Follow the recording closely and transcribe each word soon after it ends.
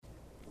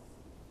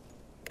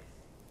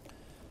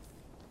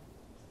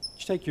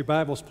you take your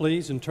Bibles,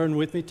 please, and turn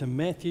with me to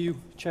Matthew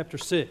chapter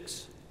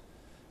 6.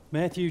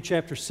 Matthew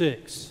chapter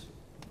 6.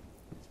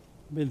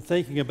 I've been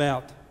thinking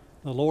about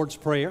the Lord's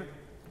Prayer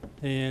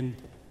and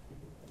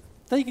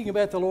thinking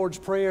about the Lord's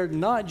Prayer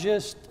not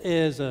just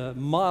as a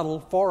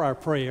model for our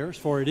prayers,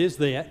 for it is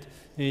that,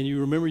 and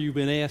you remember you've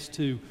been asked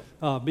to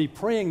be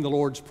praying the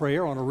Lord's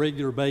Prayer on a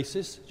regular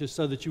basis, just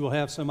so that you will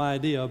have some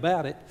idea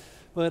about it,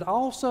 but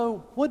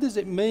also what does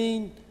it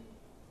mean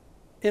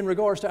in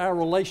regards to our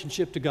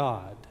relationship to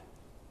God?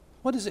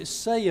 What does it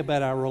say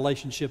about our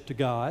relationship to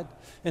God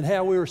and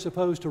how we are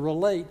supposed to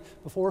relate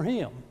before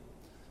Him?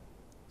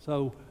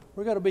 So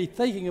we're going to be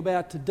thinking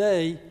about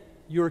today,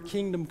 your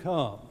kingdom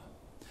come.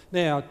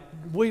 Now,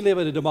 we live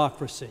in a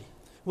democracy.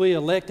 We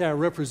elect our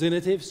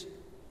representatives.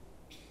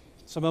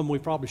 Some of them we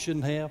probably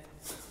shouldn't have.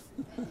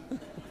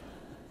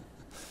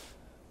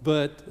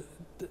 But,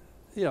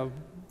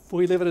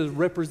 we live in a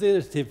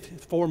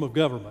representative form of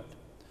government.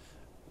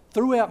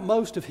 Throughout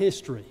most of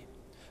history,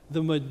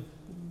 the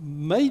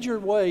major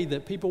way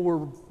that people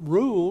were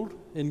ruled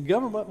in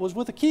government was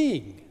with a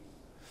king.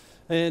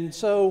 And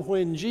so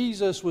when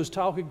Jesus was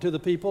talking to the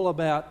people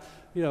about,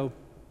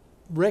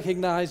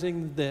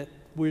 recognizing that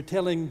we're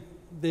telling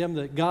them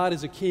that God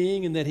is a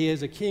king and that He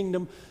has a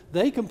kingdom,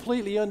 they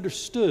completely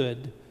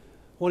understood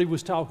what He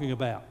was talking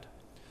about.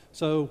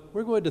 So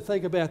we're going to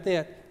think about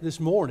that this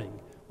morning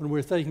when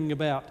we're thinking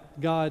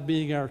about God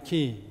being our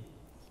king.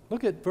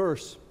 Look at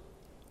verse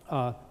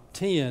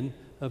 10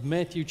 of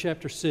Matthew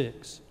chapter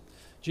 6.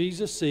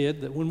 Jesus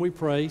said that when we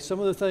pray, some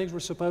of the things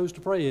we're supposed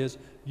to pray is,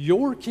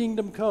 your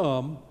kingdom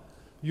come,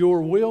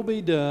 your will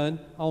be done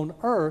on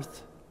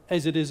earth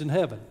as it is in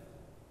heaven.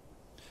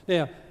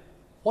 Now,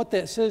 what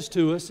that says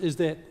to us is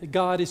that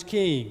God is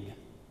king.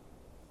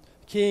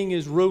 King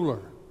is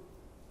ruler.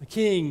 The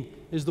king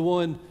is the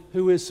one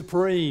who is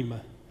supreme.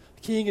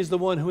 The king is the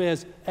one who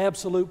has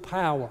absolute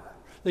power.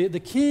 The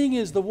king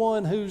is the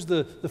one who's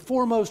the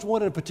foremost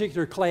one in a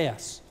particular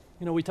class.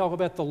 We talk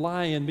about the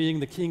lion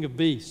being the king of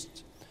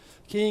beasts.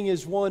 King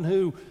is one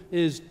who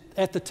is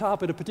at the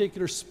top of a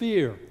particular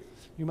sphere.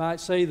 You might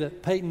say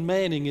that Peyton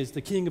Manning is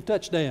the king of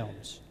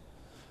touchdowns.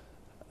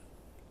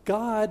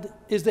 God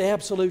is the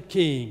absolute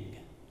king.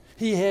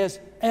 He has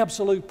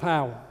absolute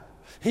power.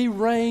 He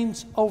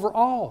reigns over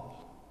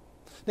all.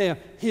 Now,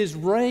 His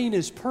reign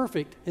is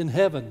perfect in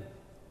heaven.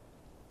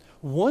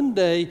 One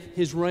day,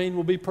 His reign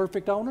will be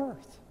perfect on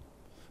earth.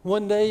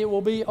 One day, it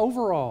will be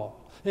over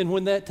all. And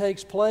when that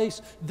takes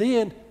place,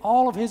 then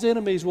all of His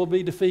enemies will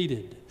be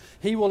defeated.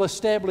 He will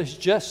establish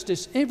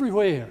justice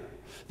everywhere.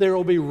 There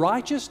will be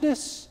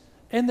righteousness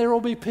and there will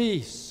be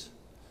peace.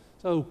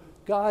 So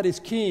God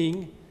is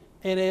king,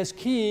 and as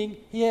king,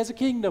 He has a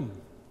kingdom.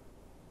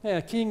 Now,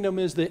 a kingdom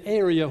is the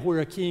area where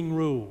a king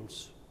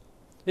rules.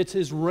 It's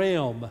his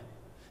realm.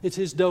 It's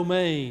his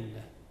domain.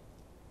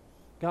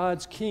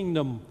 God's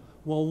kingdom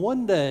will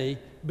one day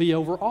be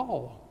over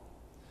all.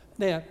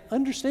 Now,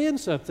 understand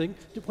something.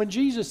 When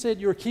Jesus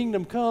said, your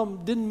kingdom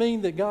come, didn't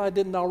mean that God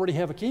didn't already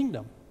have a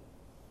kingdom.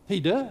 He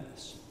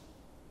does.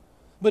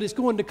 But it's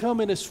going to come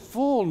in its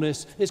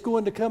fullness. It's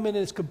going to come in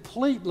its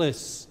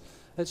completeness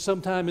at some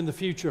time in the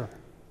future.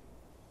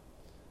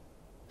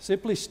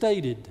 Simply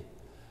stated,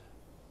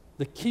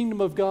 the kingdom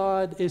of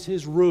God is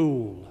His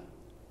rule.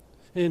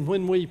 And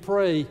when we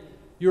pray,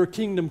 your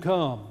kingdom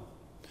come,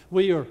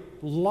 we are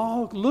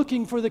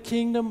looking for the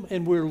kingdom,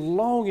 and we're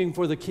longing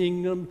for the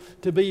kingdom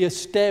to be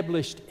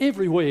established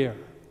everywhere,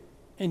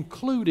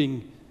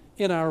 including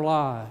in our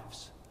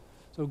lives.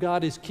 So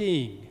God is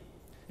king,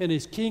 and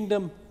His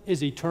kingdom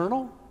is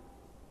eternal,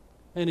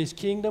 and His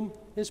kingdom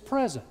is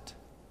present.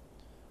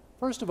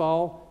 First of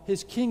all,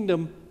 His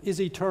kingdom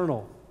is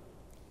eternal.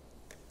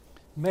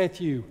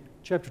 Matthew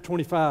chapter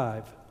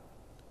 25,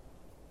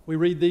 we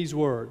read these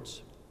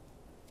words.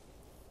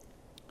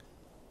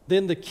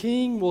 Then the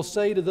king will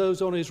say to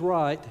those on his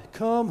right,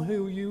 Come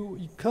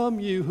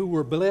you who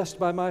were blessed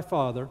by my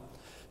Father,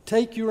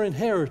 take your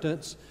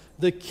inheritance,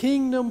 the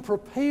kingdom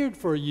prepared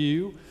for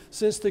you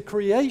since the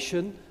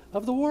creation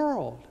of the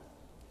world.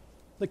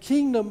 The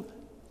kingdom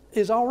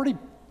is already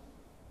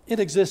in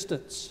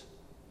existence.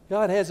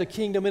 God has a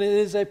kingdom, and it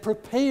is a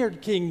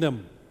prepared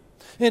kingdom.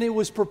 And it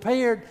was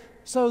prepared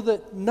so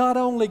that not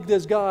only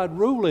does God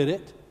rule in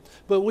it,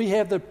 but we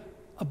have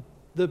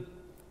the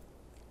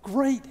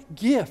great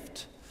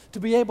gift to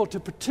be able to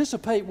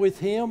participate with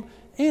Him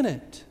in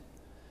it.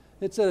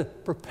 It's a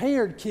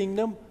prepared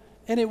kingdom,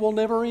 and it will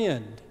never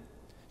end.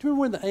 Do you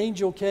remember when the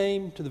angel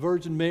came to the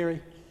Virgin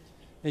Mary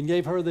and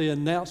gave her the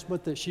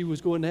announcement that she was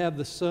going to have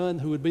the Son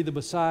who would be the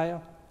Messiah?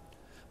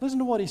 Listen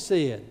to what he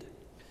said.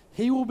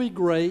 He will be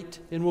great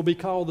and will be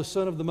called the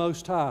Son of the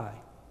Most High.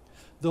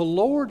 The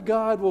Lord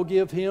God will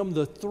give him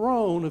the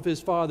throne of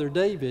his father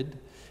David,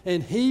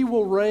 and he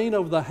will reign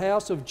over the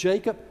house of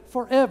Jacob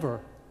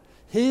forever.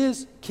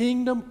 His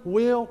kingdom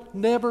will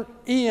never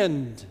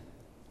end.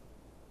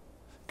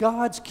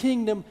 God's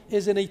kingdom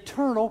is an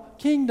eternal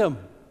kingdom.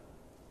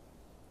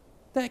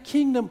 That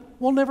kingdom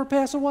will never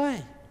pass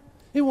away.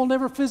 It will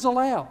never fizzle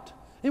out.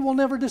 It will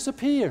never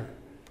disappear.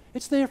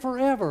 It's there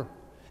forever.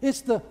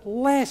 It's the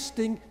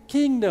lasting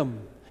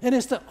kingdom. And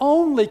it's the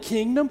only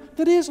kingdom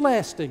that is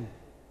lasting.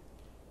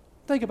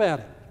 Think about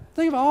it.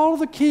 Think of all of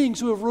the kings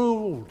who have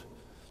ruled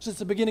since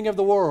the beginning of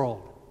the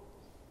world.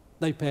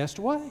 They passed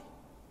away.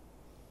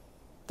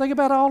 Think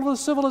about all of the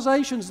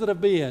civilizations that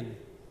have been.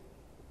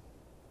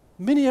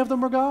 Many of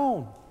them are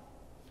gone.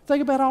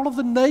 Think about all of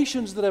the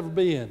nations that have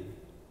been.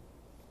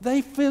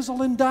 They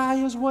fizzle and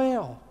die as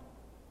well.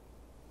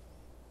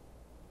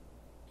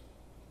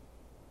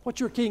 What's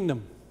your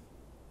kingdom?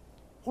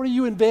 What are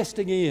you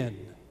investing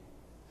in?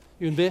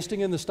 You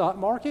investing in the stock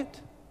market?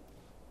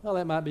 Well,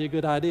 that might be a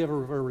good idea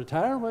for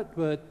retirement,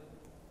 but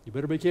you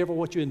better be careful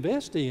what you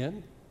invest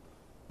in,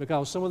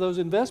 because some of those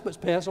investments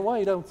pass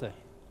away, don't they?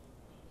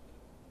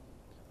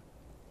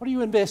 What are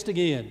you investing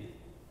in?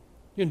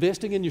 You're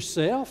investing in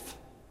yourself?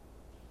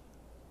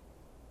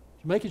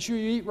 You're making sure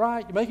you eat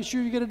right? You're making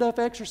sure you get enough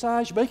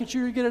exercise? You're making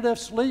sure you get enough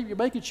sleep? You're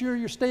making sure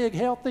you're staying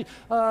healthy?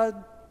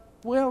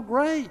 Well,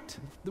 great.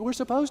 We're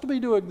supposed to be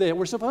doing that.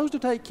 We're supposed to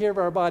take care of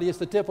our body. It's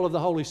the temple of the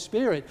Holy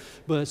Spirit.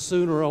 But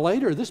sooner or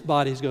later, this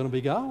body's going to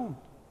be gone.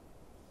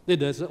 It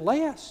doesn't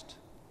last.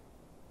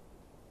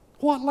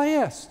 What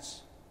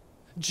lasts?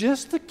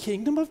 Just the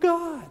kingdom of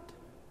God.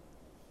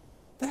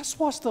 That's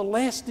what the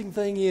lasting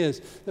thing is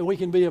that we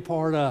can be a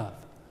part of.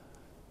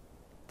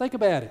 Think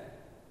about it.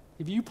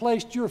 Have you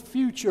placed your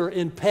future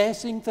in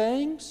passing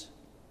things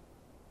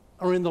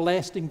or in the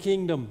lasting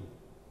kingdom?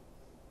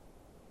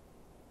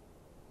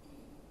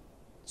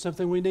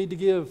 Something we need to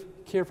give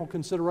careful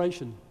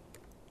consideration.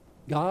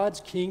 God's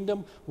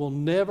kingdom will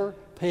never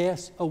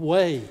pass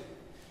away.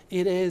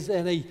 It is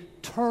an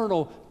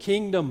eternal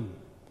kingdom.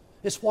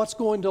 It's what's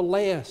going to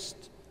last.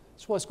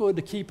 It's what's going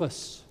to keep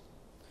us.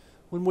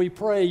 When we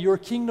pray, your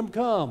kingdom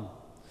come,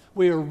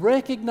 we are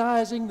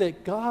recognizing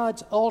that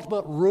God's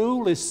ultimate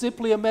rule is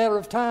simply a matter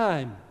of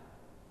time.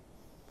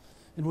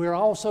 And we're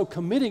also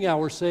committing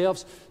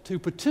ourselves to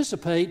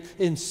participate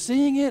in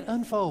seeing it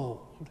unfold.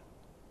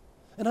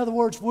 In other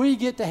words, we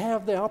get to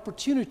have the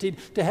opportunity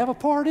to have a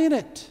part in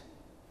it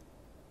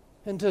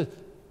and to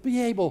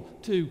be able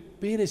to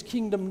be in His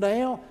kingdom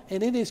now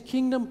and in His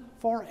kingdom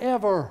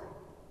forever.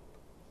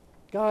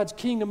 God's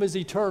kingdom is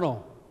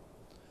eternal.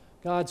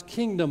 God's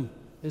kingdom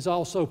is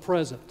also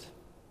present.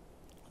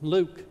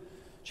 Luke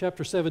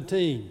chapter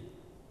 17.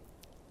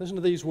 Listen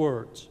to these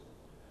words.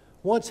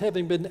 Once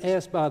having been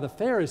asked by the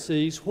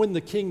Pharisees when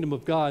the kingdom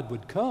of God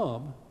would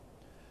come,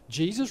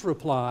 Jesus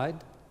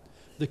replied,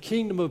 "The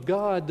kingdom of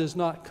God does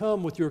not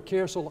come with your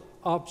careful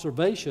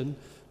observation,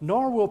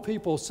 nor will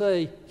people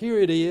say, 'Here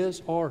it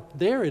is,' or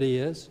 'There it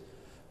is,'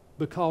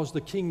 because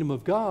the kingdom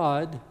of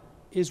God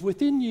is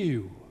within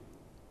you."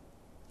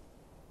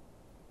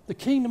 The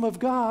kingdom of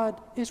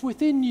God is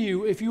within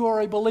you if you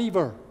are a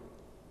believer.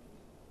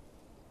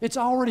 It's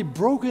already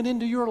broken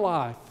into your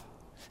life.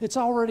 It's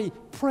already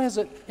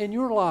present in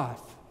your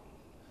life.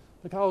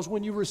 Because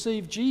when you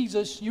receive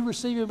Jesus, you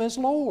receive Him as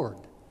Lord.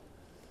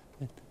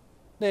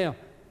 Now,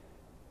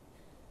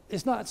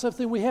 it's not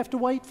something we have to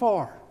wait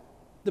for.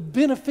 The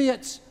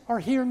benefits are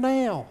here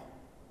now.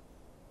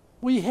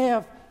 We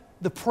have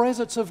the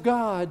presence of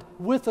God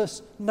with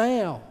us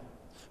now.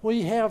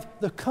 We have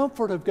the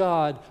comfort of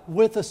God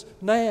with us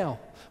now.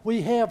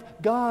 We have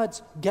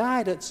God's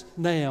guidance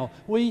now.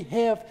 We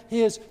have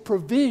His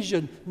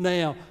provision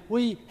now.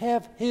 We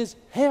have His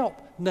help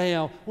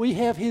now. We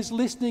have His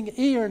listening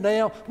ear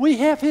now. We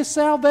have His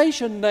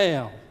salvation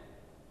now.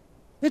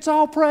 It's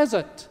all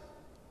present.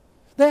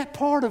 That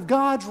part of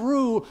God's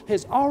rule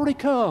has already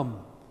come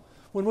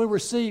when we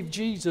receive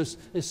Jesus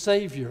as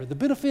Savior. The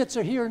benefits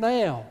are here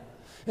now.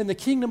 And the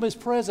kingdom is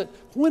present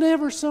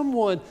whenever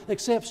someone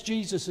accepts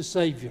Jesus as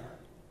Savior.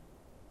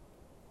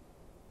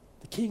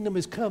 The kingdom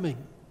is coming.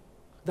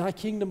 Thy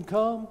kingdom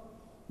come.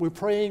 We're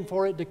praying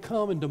for it to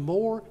come into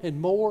more and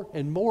more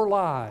and more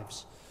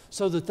lives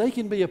so that they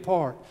can be a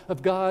part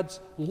of God's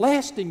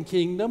lasting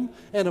kingdom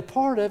and a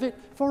part of it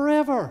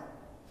forever.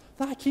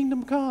 Thy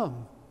kingdom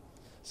come.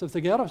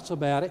 Something else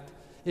about it,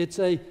 it's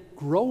a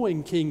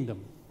growing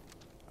kingdom.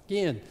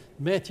 Again,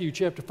 Matthew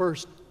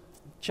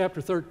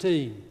chapter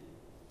 13.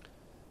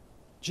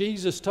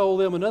 Jesus told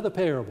them another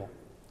parable.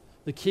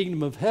 The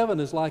kingdom of heaven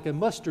is like a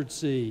mustard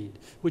seed,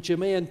 which a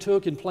man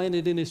took and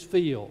planted in his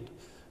field.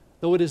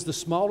 Though it is the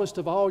smallest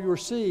of all your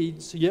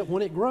seeds, yet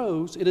when it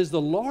grows, it is the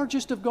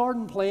largest of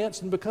garden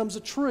plants and becomes a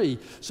tree,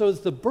 so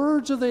that the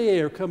birds of the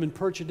air come and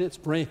perch in its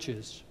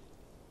branches.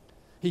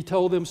 He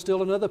told them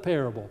still another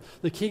parable.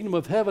 The kingdom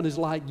of heaven is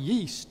like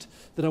yeast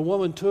that a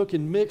woman took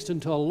and mixed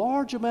into a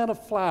large amount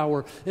of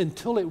flour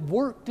until it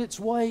worked its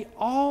way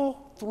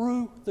all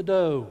through the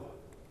dough.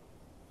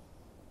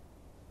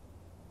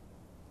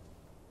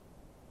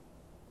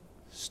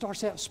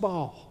 Starts out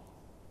small,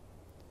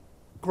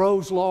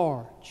 grows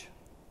large,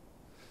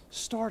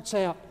 starts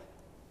out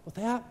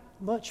without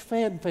much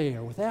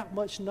fanfare, without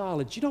much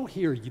knowledge. You don't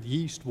hear the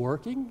yeast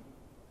working,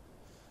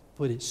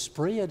 but it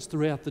spreads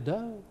throughout the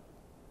dough.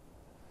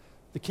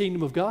 The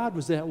kingdom of God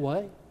was that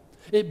way.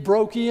 It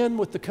broke in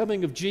with the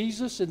coming of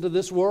Jesus into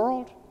this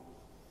world.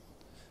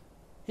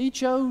 He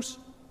chose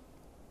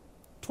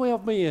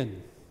 12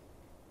 men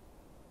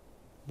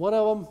One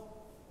of them,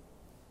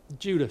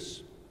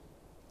 Judas,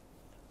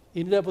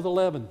 ended up with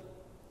 11.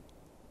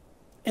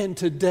 And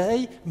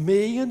today,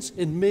 millions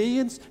and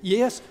millions,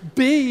 yes,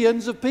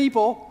 billions of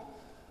people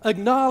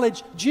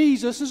acknowledge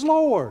Jesus as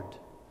Lord.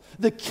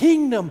 The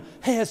kingdom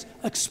has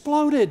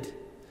exploded,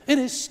 and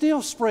it's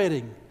still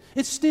spreading.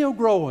 It's still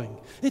growing.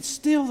 It's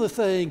still the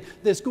thing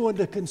that's going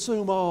to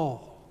consume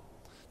all.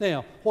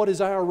 Now, what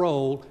is our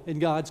role in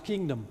God's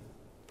kingdom?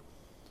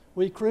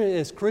 We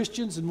as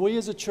Christians and we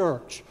as a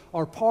church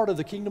are part of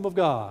the kingdom of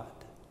God.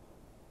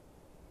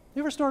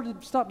 You ever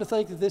stop to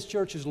think that this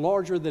church is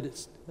larger than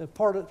it's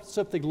part of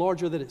something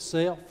larger than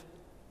itself?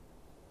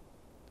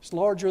 It's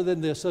larger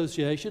than the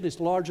association. It's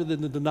larger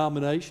than the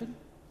denomination.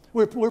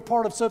 We're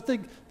part of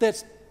something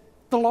that's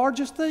the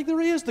largest thing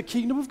there is, the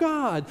kingdom of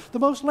God. The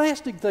most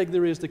lasting thing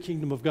there is, the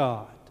kingdom of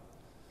God.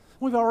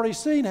 We've already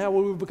seen how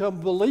when we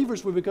become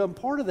believers, we become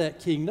part of that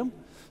kingdom.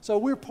 So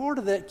we're part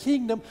of that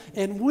kingdom,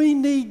 and we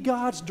need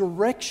God's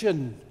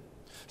direction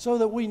so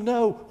that we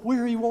know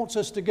where He wants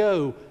us to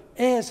go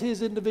as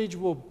His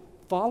individual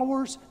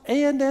followers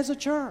and as a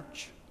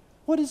church.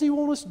 What does He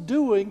want us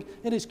doing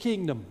in His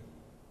kingdom?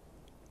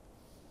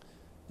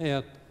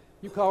 And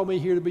you call me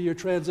here to be your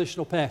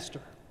transitional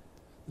pastor.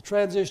 The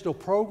transitional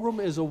program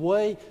is a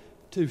way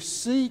to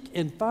seek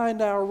and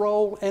find our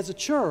role as a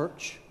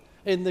church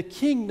in the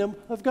kingdom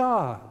of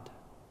God.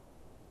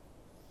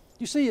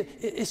 You see,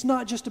 it's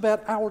not just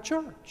about our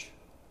church.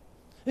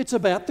 It's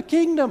about the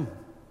kingdom.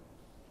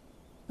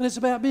 And it's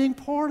about being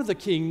part of the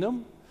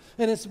kingdom.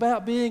 And it's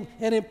about being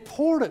an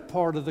important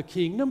part of the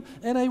kingdom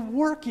and a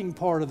working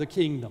part of the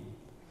kingdom.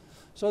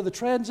 So the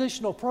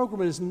transitional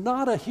program is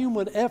not a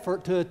human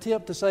effort to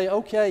attempt to say,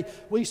 okay,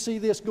 we see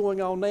this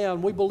going on now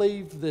and we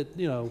believe that,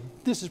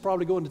 this is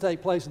probably going to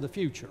take place in the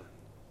future.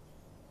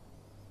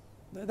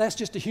 That's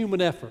just a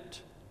human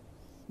effort.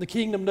 The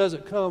kingdom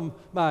doesn't come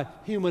by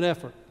human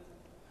effort.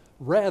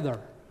 Rather,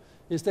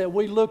 is that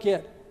we look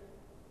at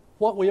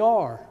what we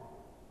are,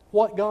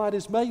 what God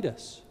has made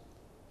us,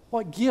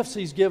 what gifts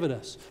He's given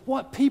us,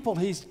 what people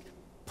He's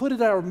put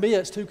in our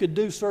midst who could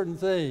do certain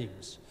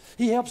things.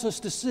 He helps us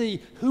to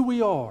see who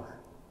we are.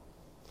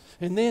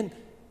 And then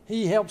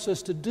He helps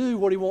us to do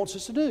what He wants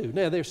us to do.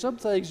 Now, there's some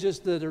things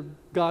just that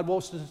God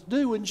wants us to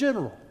do in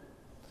general.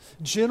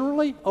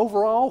 Generally,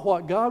 overall,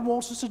 what God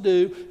wants us to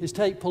do is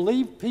take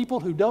people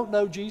who don't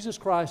know Jesus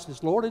Christ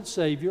as Lord and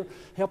Savior,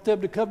 help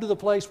them to come to the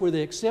place where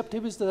they accept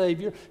Him as the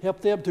Savior,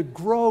 help them to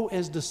grow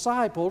as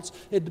disciples,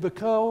 and to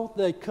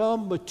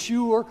become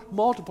mature,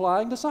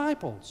 multiplying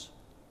disciples.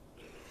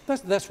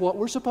 That's what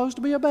we're supposed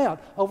to be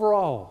about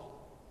overall.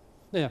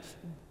 Now,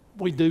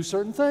 we do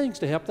certain things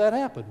to help that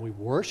happen. We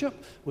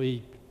worship,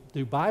 we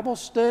do Bible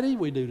study,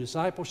 we do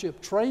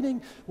discipleship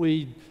training,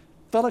 we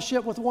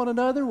fellowship with one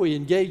another, we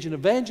engage in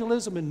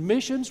evangelism and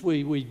missions,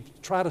 we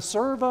try to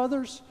serve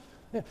others.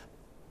 Yeah.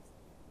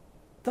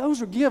 Those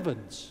are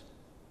givens.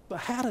 But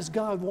how does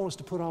God want us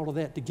to put all of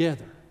that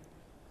together?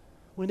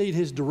 We need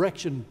His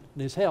direction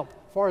and His help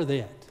for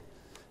that.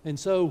 And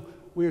so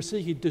we're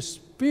seeking to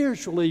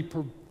spiritually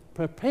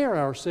prepare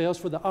ourselves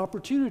for the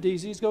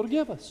opportunities He's going to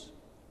give us.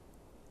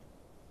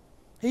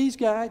 He's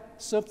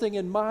got something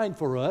in mind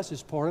for us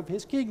as part of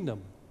His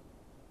kingdom.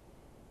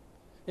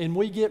 And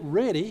we get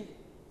ready,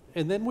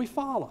 and then we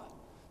follow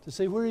to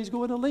see where He's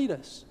going to lead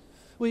us.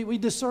 We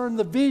discern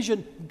the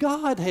vision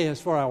God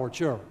has for our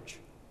church.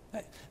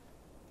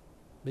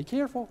 Be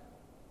careful.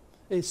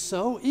 It's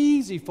so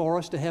easy for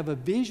us to have a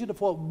vision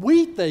of what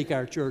we think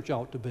our church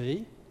ought to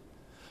be,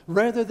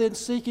 rather than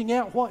seeking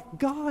out what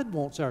God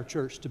wants our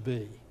church to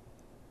be.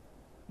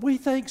 We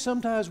think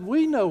sometimes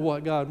we know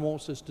what God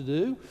wants us to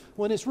do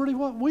when it's really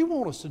what we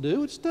want us to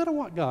do instead of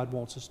what God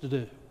wants us to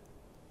do.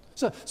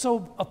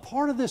 So a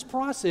part of this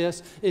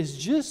process is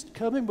just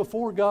coming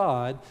before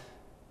God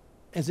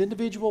as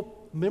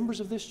individual members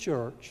of this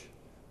church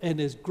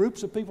and as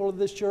groups of people of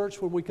this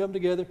church when we come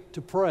together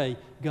to pray,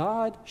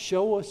 God,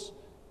 show us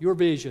your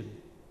vision.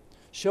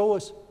 Show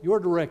us your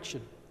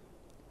direction.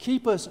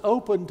 Keep us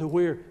open to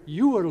where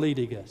you are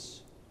leading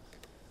us.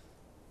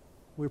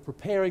 We're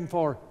preparing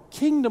for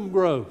kingdom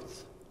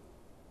growth.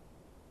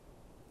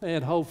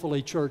 And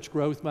hopefully church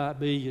growth might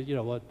be,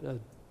 a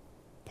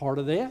part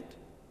of that.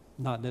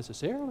 Not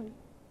necessarily,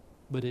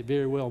 but it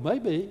very well may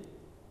be.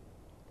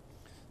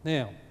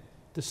 Now,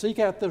 to seek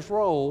out this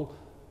role,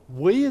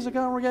 we as a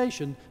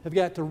congregation have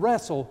got to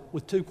wrestle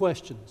with two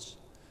questions.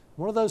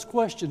 One of those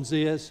questions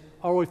is,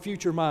 are we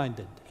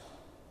future-minded?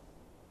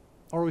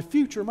 Are we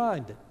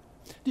future-minded?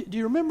 Do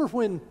you remember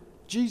when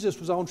Jesus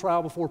was on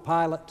trial before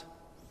Pilate?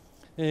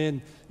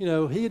 And,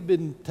 he had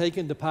been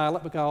taken to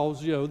Pilate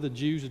because, the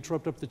Jews had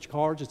trumped up the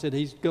charge and said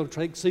he's going to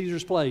take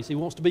Caesar's place. He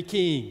wants to be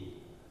king.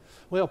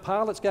 Well,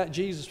 Pilate's got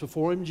Jesus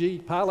before him.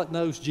 Pilate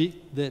knows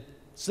that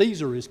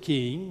Caesar is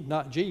king,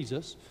 not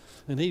Jesus.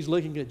 And he's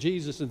looking at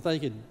Jesus and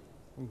thinking,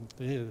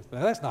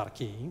 that's not a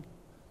king.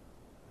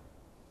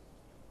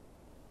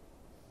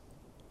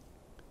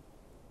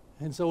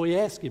 And so he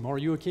asked him, are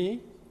you a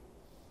king?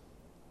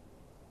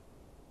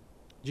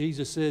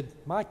 Jesus said,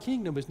 my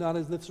kingdom is not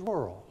as this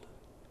world.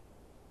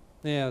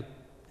 Now,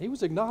 He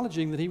was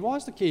acknowledging that he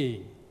was the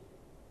king.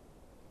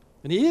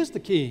 And he is the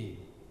king.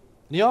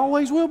 And he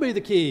always will be the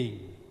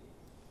king.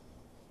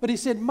 But he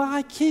said,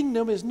 my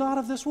kingdom is not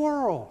of this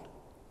world.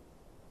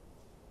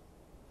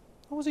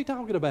 What was he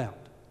talking about?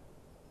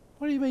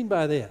 What do you mean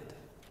by that?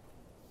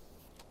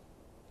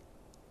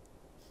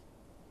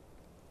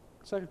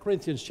 2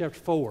 Corinthians chapter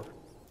 4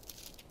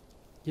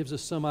 gives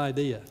us some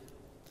idea.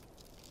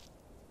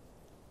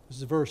 This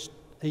is verse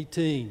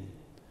 18.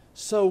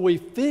 So we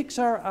fix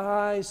our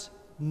eyes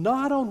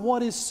not on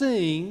what is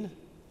seen,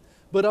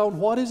 but on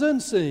what is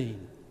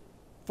unseen.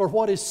 For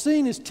what is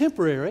seen is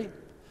temporary,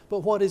 but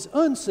what is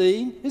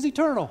unseen is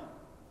eternal.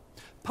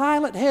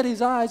 Pilate had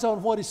his eyes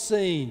on what is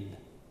seen.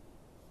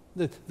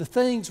 The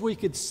things we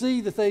could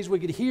see, the things we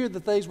could hear, the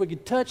things we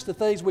could touch, the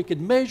things we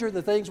could measure,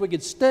 the things we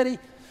could study.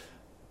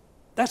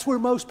 That's where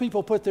most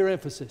people put their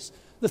emphasis.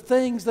 The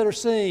things that are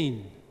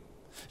seen.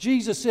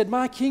 Jesus said,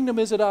 my kingdom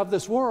isn't of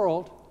this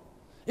world.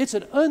 It's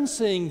an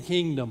unseen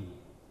kingdom.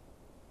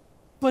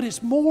 But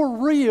it's more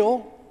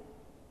real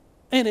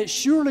and it's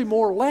surely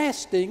more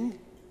lasting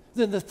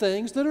than the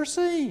things that are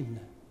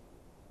seen.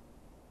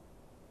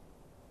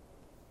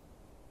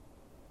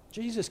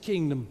 Jesus'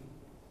 kingdom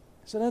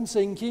is an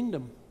unseen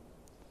kingdom.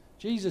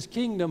 Jesus'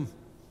 kingdom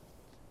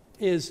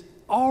is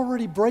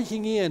already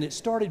breaking in. It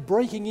started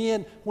breaking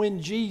in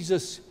when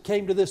Jesus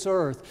came to this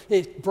earth.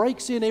 It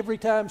breaks in every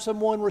time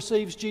someone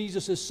receives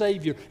Jesus as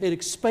Savior. It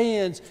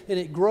expands and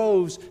it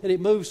grows and it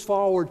moves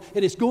forward.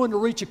 And it's going to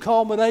reach a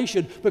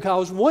culmination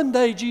because one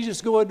day Jesus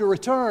is going to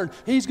return.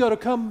 He's going to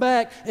come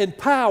back in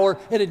power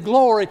and in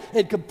glory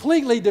and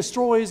completely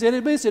destroy His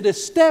enemies and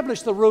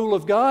establish the rule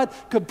of God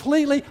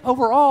completely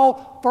over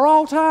all for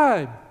all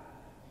time.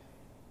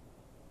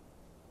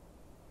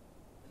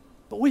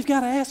 But we've got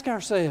to ask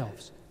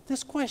ourselves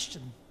this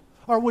question.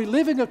 Are we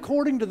living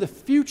according to the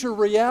future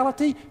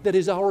reality that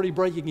is already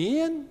breaking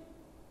in?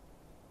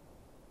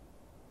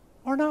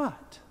 Or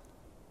not?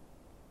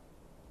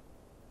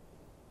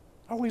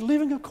 Are we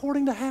living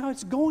according to how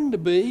it's going to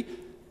be,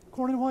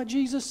 according to what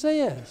Jesus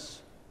says?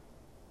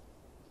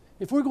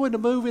 If we're going to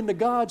move into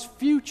God's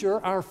future,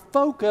 our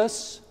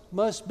focus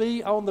must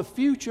be on the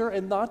future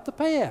and not the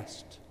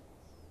past.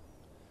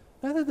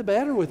 Nothing the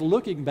matter with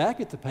looking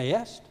back at the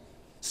past,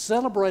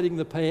 celebrating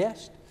the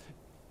past,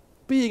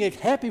 being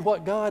happy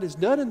what God has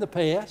done in the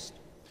past,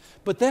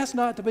 but that's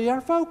not to be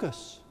our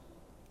focus.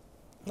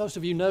 Most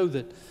of you know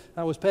that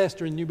I was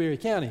pastor in Newberry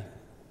County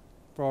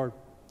for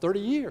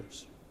 30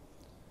 years.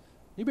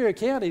 Newberry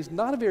County is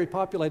not a very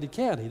populated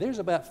county. There's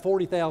about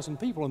 40,000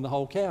 people in the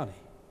whole county.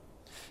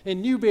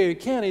 In Newberry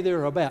County,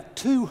 there are about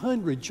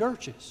 200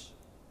 churches.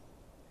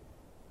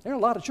 There are a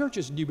lot of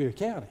churches in Newberry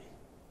County.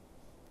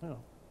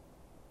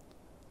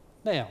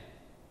 Now,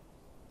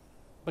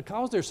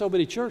 because there's so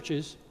many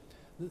churches,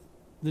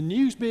 the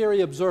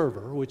Newsbury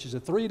Observer, which is a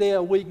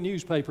 3-day-a-week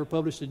newspaper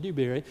published in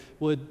Newberry,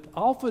 would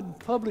often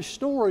publish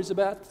stories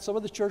about some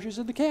of the churches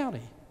in the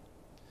county.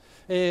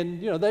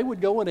 And, they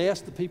would go and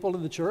ask the people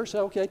in the church,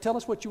 okay, tell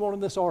us what you want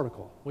in this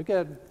article. We've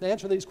got to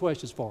answer these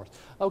questions for us.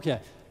 Okay,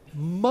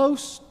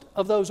 most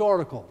of those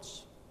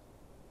articles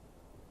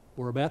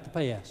were about the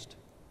past.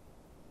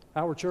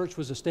 Our church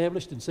was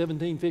established in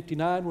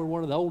 1759. We're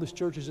one of the oldest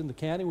churches in the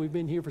county. We've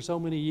been here for so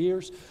many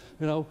years.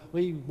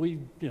 We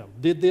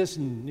did this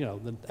in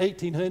the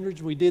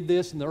 1800s. We did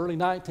this in the early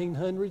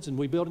 1900s, and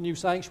we built a new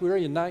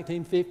sanctuary in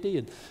 1950.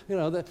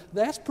 And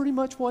that's pretty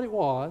much what it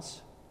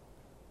was.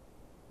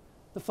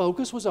 The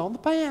focus was on the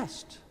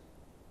past.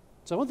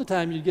 Some of the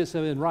time you get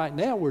something. Right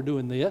now we're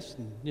doing this,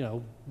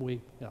 and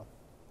we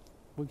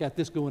got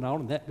this going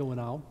on and that going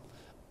on.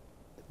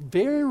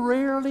 Very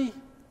rarely.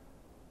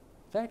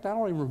 In fact, I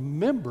don't even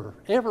remember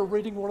ever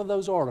reading one of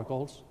those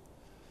articles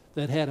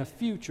that had a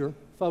future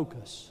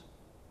focus.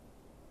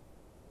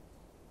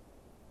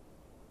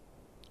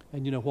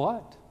 And you know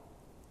what?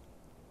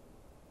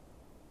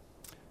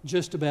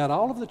 Just about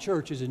all of the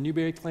churches in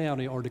Newberry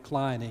County are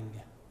declining.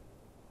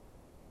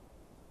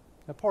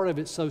 Now, part of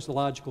it's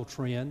sociological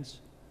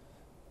trends,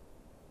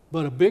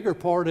 but a bigger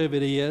part of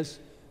it is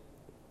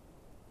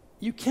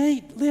you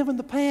can't live in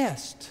the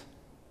past.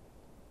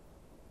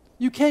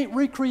 You can't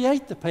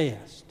recreate the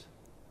past.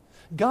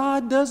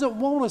 God doesn't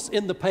want us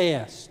in the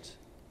past.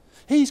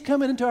 He's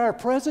coming into our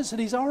presence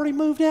and He's already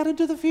moved out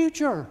into the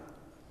future.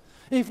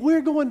 If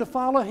we're going to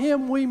follow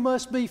Him, we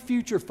must be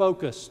future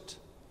focused.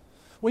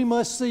 We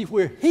must see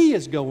where He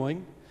is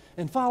going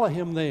and follow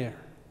Him there.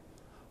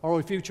 Are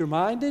we future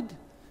minded?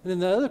 And then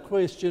the other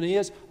question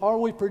is, are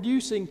we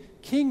producing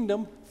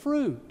kingdom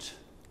fruit?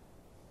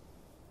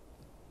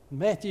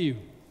 Matthew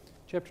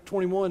chapter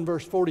 21,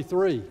 verse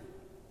 43.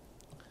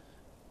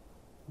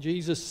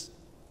 Jesus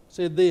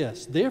said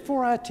this,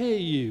 "Therefore I tell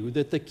you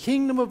that the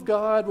kingdom of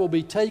God will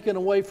be taken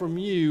away from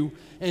you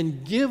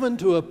and given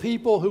to a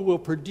people who will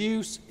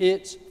produce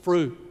its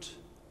fruit."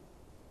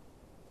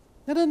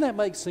 Now, doesn't that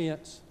make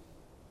sense?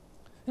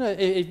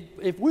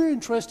 If we're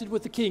entrusted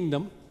with the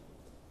kingdom,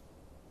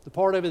 the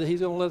part of it that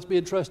He's going to let us be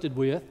entrusted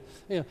with,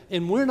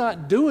 and we're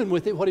not doing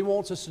with it what He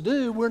wants us to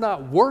do, we're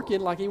not working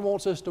like He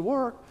wants us to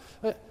work,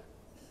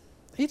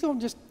 He's going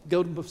to just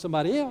go to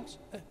somebody else.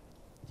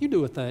 You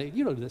do a thing.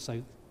 You don't do the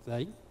same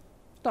thing.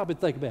 Stop and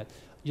think about it.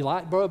 Your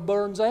light bulb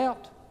burns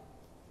out.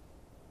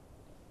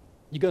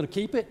 You going to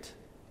keep it?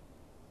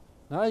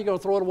 No, you're going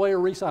to throw it away or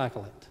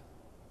recycle it.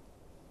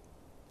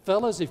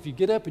 Fellas, if you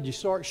get up and you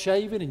start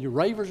shaving and your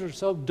razors are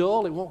so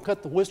dull it won't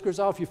cut the whiskers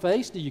off your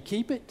face, do you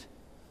keep it?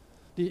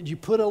 Did you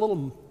build a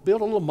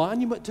little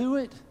monument to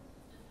it?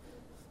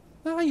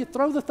 No, you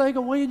throw the thing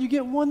away and you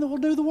get one that will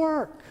do the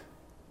work.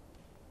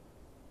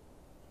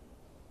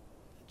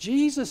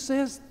 Jesus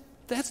says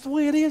that's the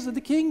way it is in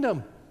the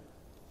kingdom.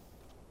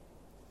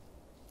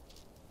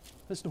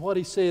 Listen to what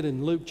he said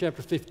in Luke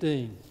chapter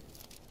 15.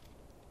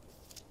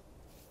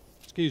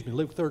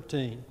 Luke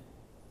 13.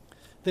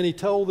 Then he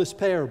told this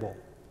parable.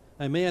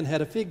 A man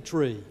had a fig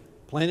tree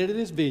planted in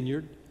his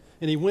vineyard,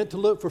 and he went to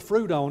look for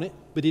fruit on it,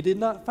 but he did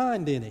not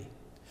find any.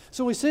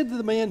 So he said to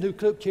the man who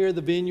took care of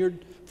the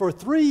vineyard, "For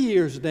 3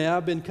 years now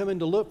I've been coming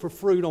to look for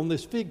fruit on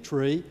this fig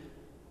tree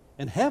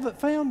and haven't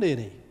found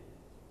any.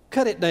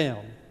 Cut it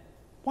down.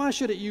 Why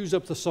should it use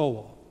up the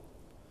soil?"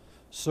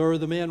 "Sir,"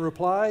 the man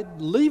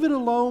replied, "leave it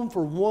alone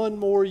for 1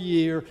 more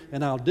year,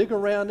 and I'll dig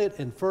around it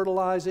and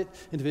fertilize it,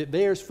 and if it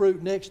bears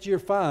fruit next year,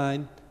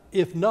 fine.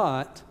 If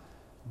not,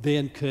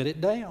 then cut it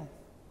down."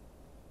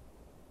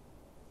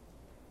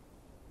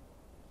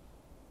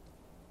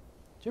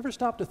 Do you ever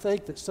stop to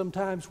think that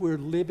sometimes we're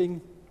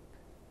living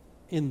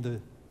in the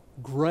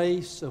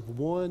grace of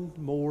 1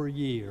 more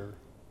year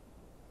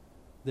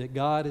that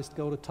God is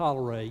going to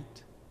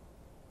tolerate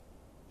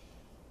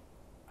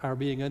our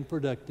being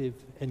unproductive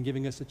and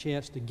giving us a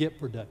chance to get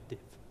productive?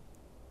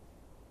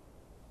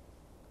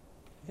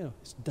 You know,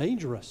 it's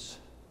dangerous.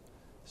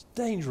 It's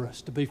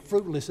dangerous to be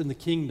fruitless in the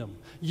kingdom.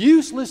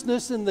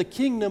 Uselessness in the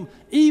kingdom,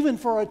 even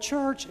for a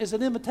church, is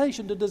an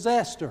invitation to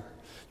disaster.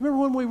 Remember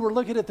when we were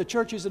looking at the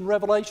churches in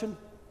Revelation?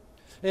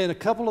 And a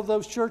couple of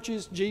those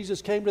churches, Jesus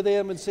came to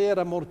them and said,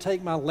 "I'm going to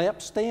take my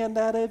lampstand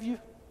out of you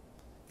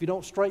if you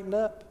don't straighten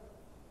up."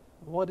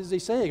 What is he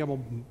saying? I'm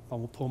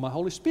going to pull my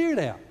Holy Spirit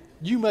out.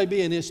 You may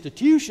be an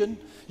institution,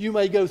 you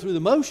may go through the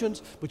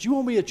motions, but you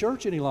won't be a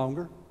church any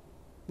longer.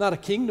 Not a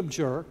kingdom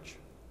church.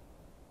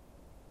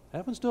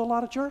 Happens to a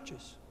lot of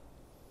churches.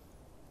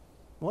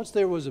 Once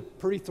there was a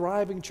pretty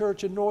thriving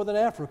church in northern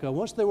Africa.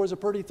 Once there was a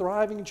pretty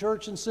thriving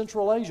church in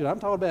Central Asia. I'm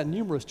talking about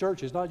numerous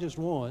churches, not just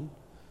one.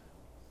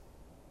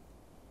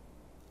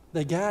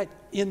 They got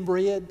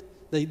inbred.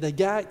 They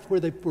got where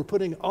they were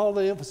putting all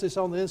the emphasis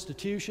on the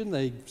institution.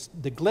 They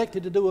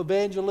neglected to do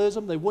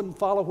evangelism. They wouldn't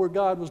follow where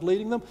God was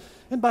leading them.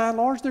 And by and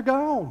large, they're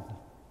gone.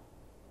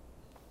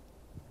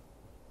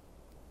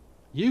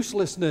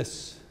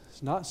 Uselessness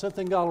is not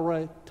something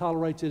God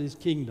tolerates in His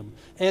kingdom.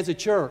 As a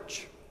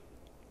church,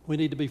 we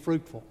need to be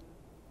fruitful.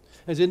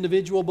 As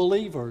individual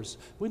believers,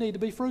 we need to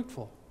be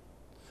fruitful.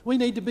 We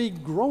need to be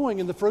growing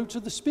in the fruits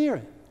of the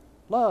Spirit.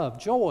 Love,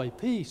 joy,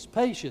 peace,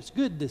 patience,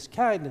 goodness,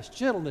 kindness,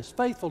 gentleness,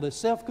 faithfulness,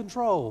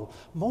 self-control.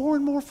 More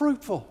and more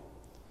fruitful.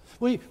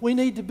 We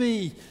need to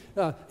be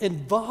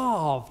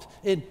involved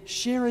in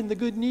sharing the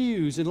good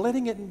news and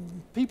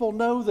letting people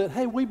know that,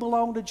 hey, we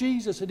belong to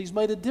Jesus and He's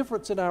made a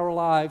difference in our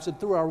lives, and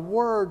through our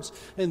words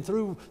and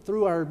through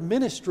our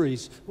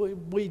ministries,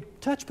 we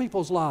touch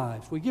people's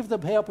lives. We give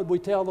them help and we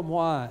tell them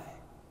why.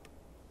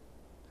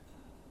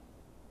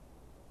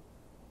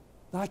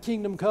 Thy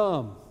kingdom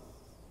come.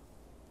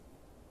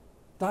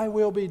 Thy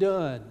will be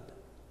done.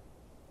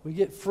 We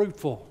get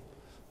fruitful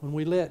when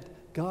we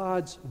let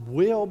God's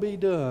will be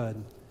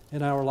done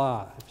in our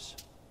lives.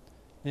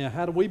 Now,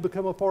 how do we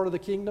become a part of the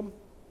kingdom?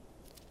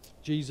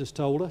 Jesus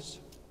told us.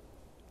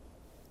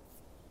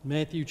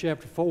 Matthew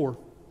chapter 4.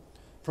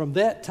 From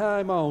that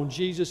time on,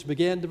 Jesus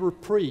began to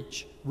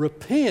preach,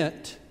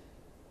 "Repent,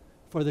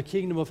 for the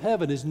kingdom of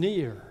heaven is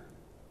near."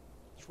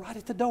 It's right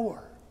at the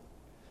door.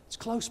 It's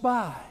close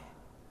by.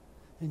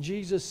 And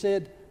Jesus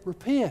said,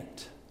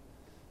 "Repent."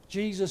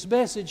 Jesus'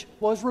 message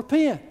was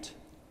repent.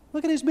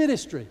 Look at His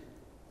ministry.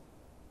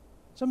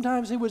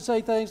 Sometimes He would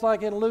say things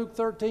like in Luke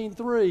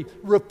 13:3,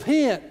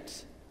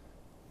 "Repent.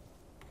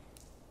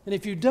 And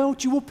if you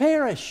don't, you will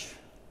perish,"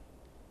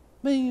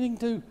 meaning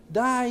to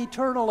die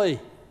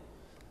eternally.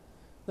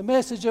 The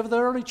message of the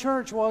early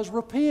church was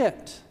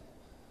repent.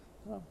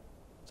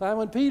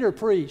 Simon Peter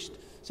preached,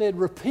 said,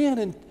 "Repent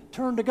and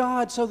turn to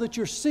God so that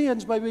your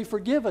sins may be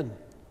forgiven."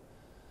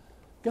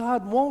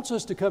 God wants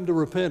us to come to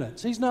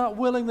repentance. He's not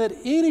willing that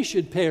any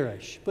should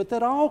perish, but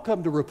that all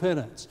come to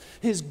repentance.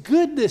 His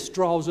goodness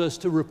draws us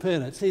to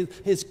repentance.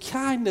 His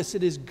kindness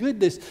and His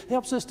goodness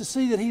helps us to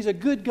see that He's a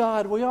good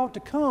God. We ought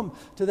to come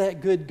to that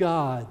good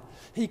God.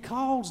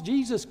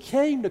 Jesus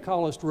came to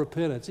call us to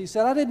repentance. He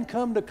said, "I didn't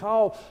come to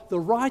call the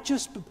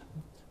righteous,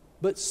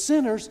 but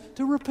sinners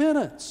to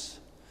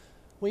repentance."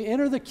 We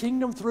enter the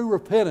kingdom through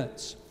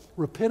repentance.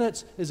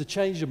 Repentance is a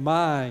change of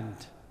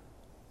mind.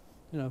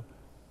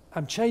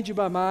 I'm changing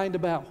my mind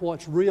about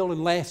what's real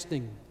and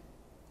lasting.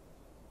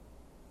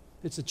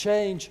 It's a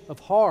change of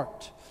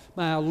heart.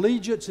 My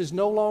allegiance is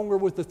no longer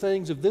with the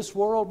things of this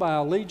world. My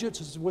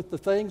allegiance is with the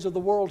things of the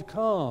world to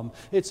come.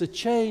 It's a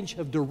change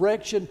of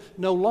direction.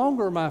 No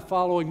longer am I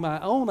following my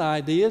own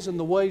ideas and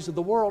the ways of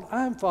the world.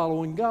 I'm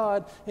following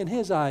God and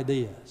His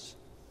ideas.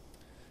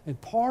 And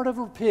part of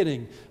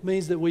repenting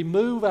means that we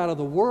move out of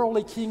the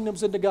worldly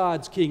kingdoms into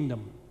God's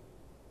kingdom.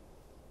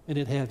 And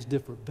it has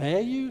different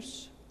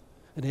values,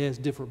 it has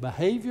different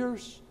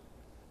behaviors,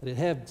 and it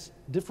has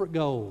different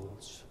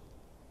goals.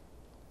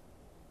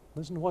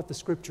 Listen to what the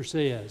Scripture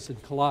says in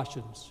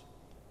Colossians.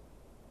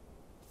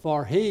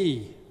 For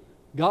He,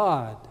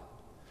 God,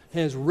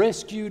 has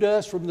rescued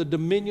us from the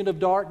dominion of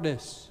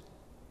darkness.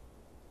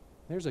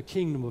 There's a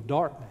kingdom of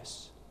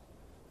darkness.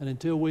 And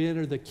until we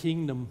enter the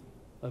kingdom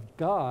of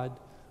God,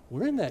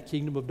 we're in that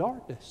kingdom of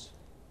darkness.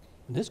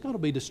 And it's going to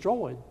be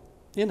destroyed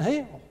in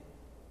hell.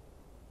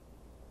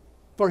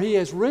 For He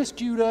has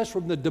rescued us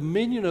from the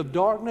dominion of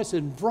darkness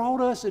and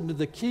brought us into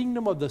the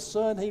kingdom of the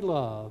Son He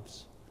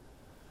loves,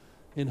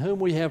 in whom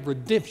we have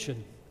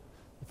redemption,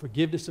 the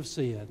forgiveness of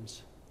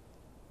sins.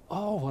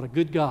 Oh, what a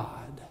good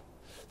God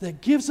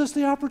that gives us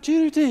the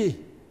opportunity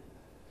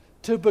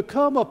to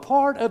become a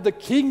part of the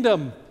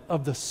kingdom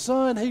of the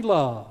Son He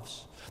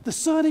loves. The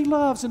Son He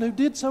loves and who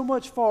did so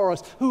much for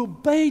us, who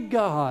obeyed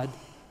God.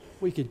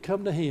 We could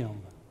come to Him.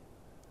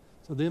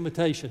 So the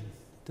invitation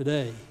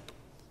today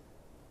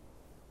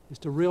is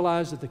to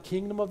realize that the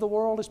kingdom of the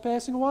world is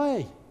passing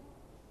away.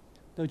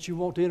 Don't you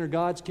want to enter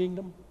God's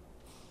kingdom?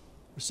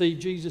 Receive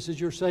Jesus as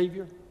your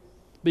Savior?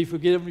 Be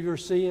forgiven of your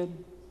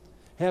sin?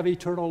 Have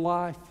eternal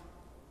life?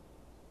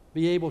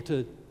 Be able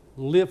to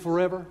live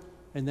forever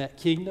in that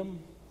kingdom?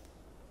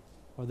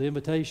 Or the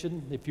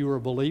invitation, if you are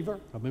a believer,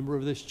 a member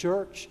of this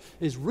church,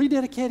 is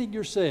rededicating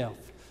yourself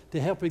to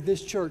helping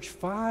this church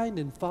find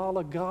and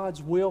follow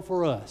God's will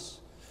for us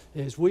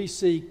as we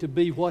seek to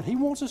be what He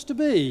wants us to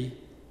be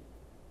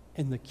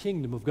in the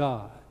kingdom of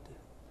God.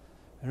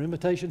 Our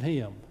invitation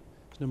hymn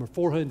is number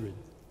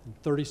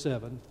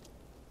 437.